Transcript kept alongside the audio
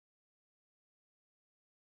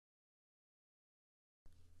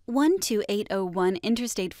12801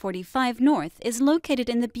 Interstate 45 North is located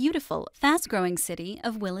in the beautiful, fast-growing city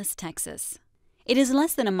of Willis, Texas. It is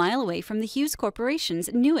less than a mile away from the Hughes Corporation's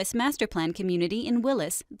newest master plan community in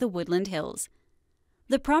Willis, the Woodlands Hills.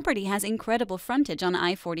 The property has incredible frontage on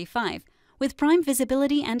I-45, with prime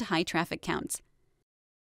visibility and high traffic counts.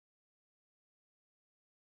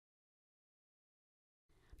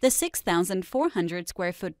 The 6,400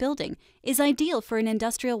 square foot building is ideal for an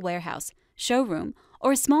industrial warehouse, showroom,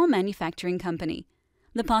 or a small manufacturing company.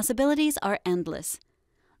 The possibilities are endless.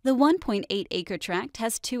 The 1.8-acre tract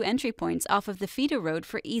has 2 entry points off of the feeder road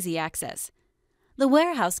for easy access. The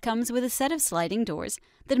warehouse comes with a set of sliding doors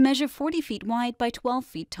that measure 40 feet wide by 12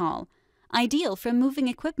 feet tall, ideal for moving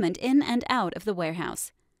equipment in and out of the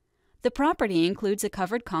warehouse. The property includes a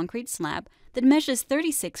covered concrete slab that measures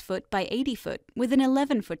 36 foot by 80 foot with an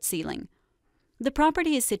 11-foot ceiling. The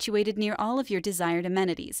property is situated near all of your desired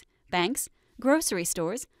amenities: banks, grocery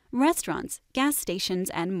stores, restaurants, gas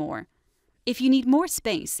stations, and more. If you need more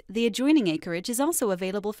space, the adjoining acreage is also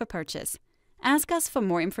available for purchase. Ask us for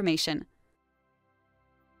more information.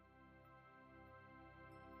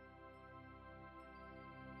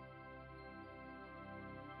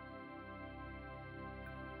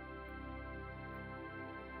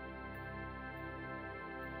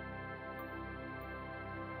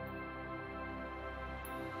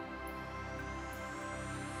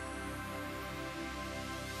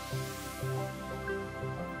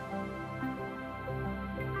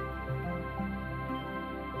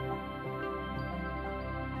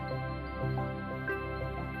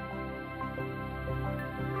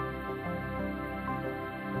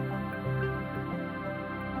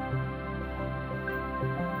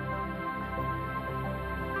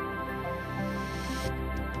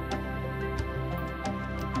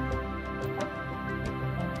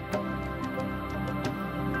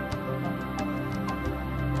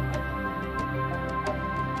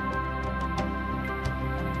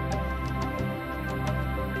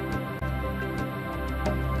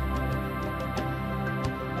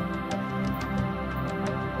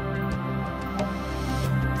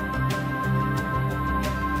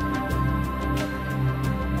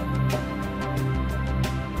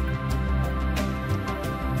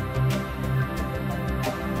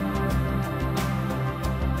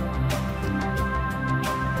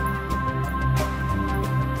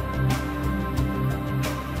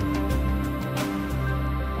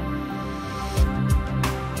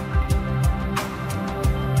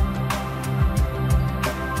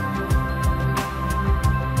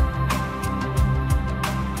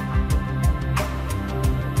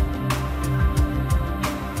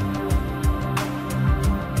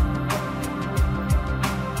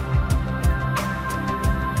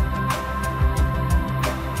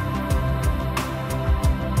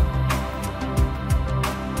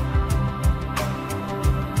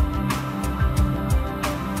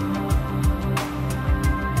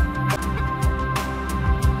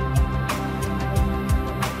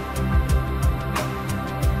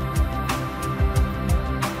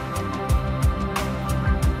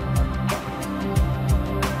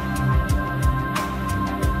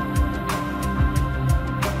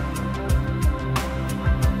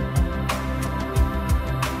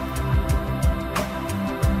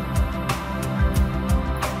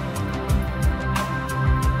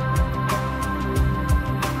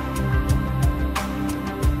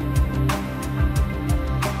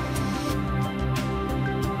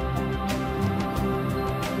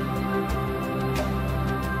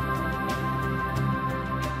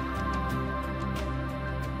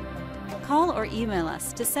 Call or email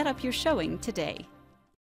us to set up your showing today.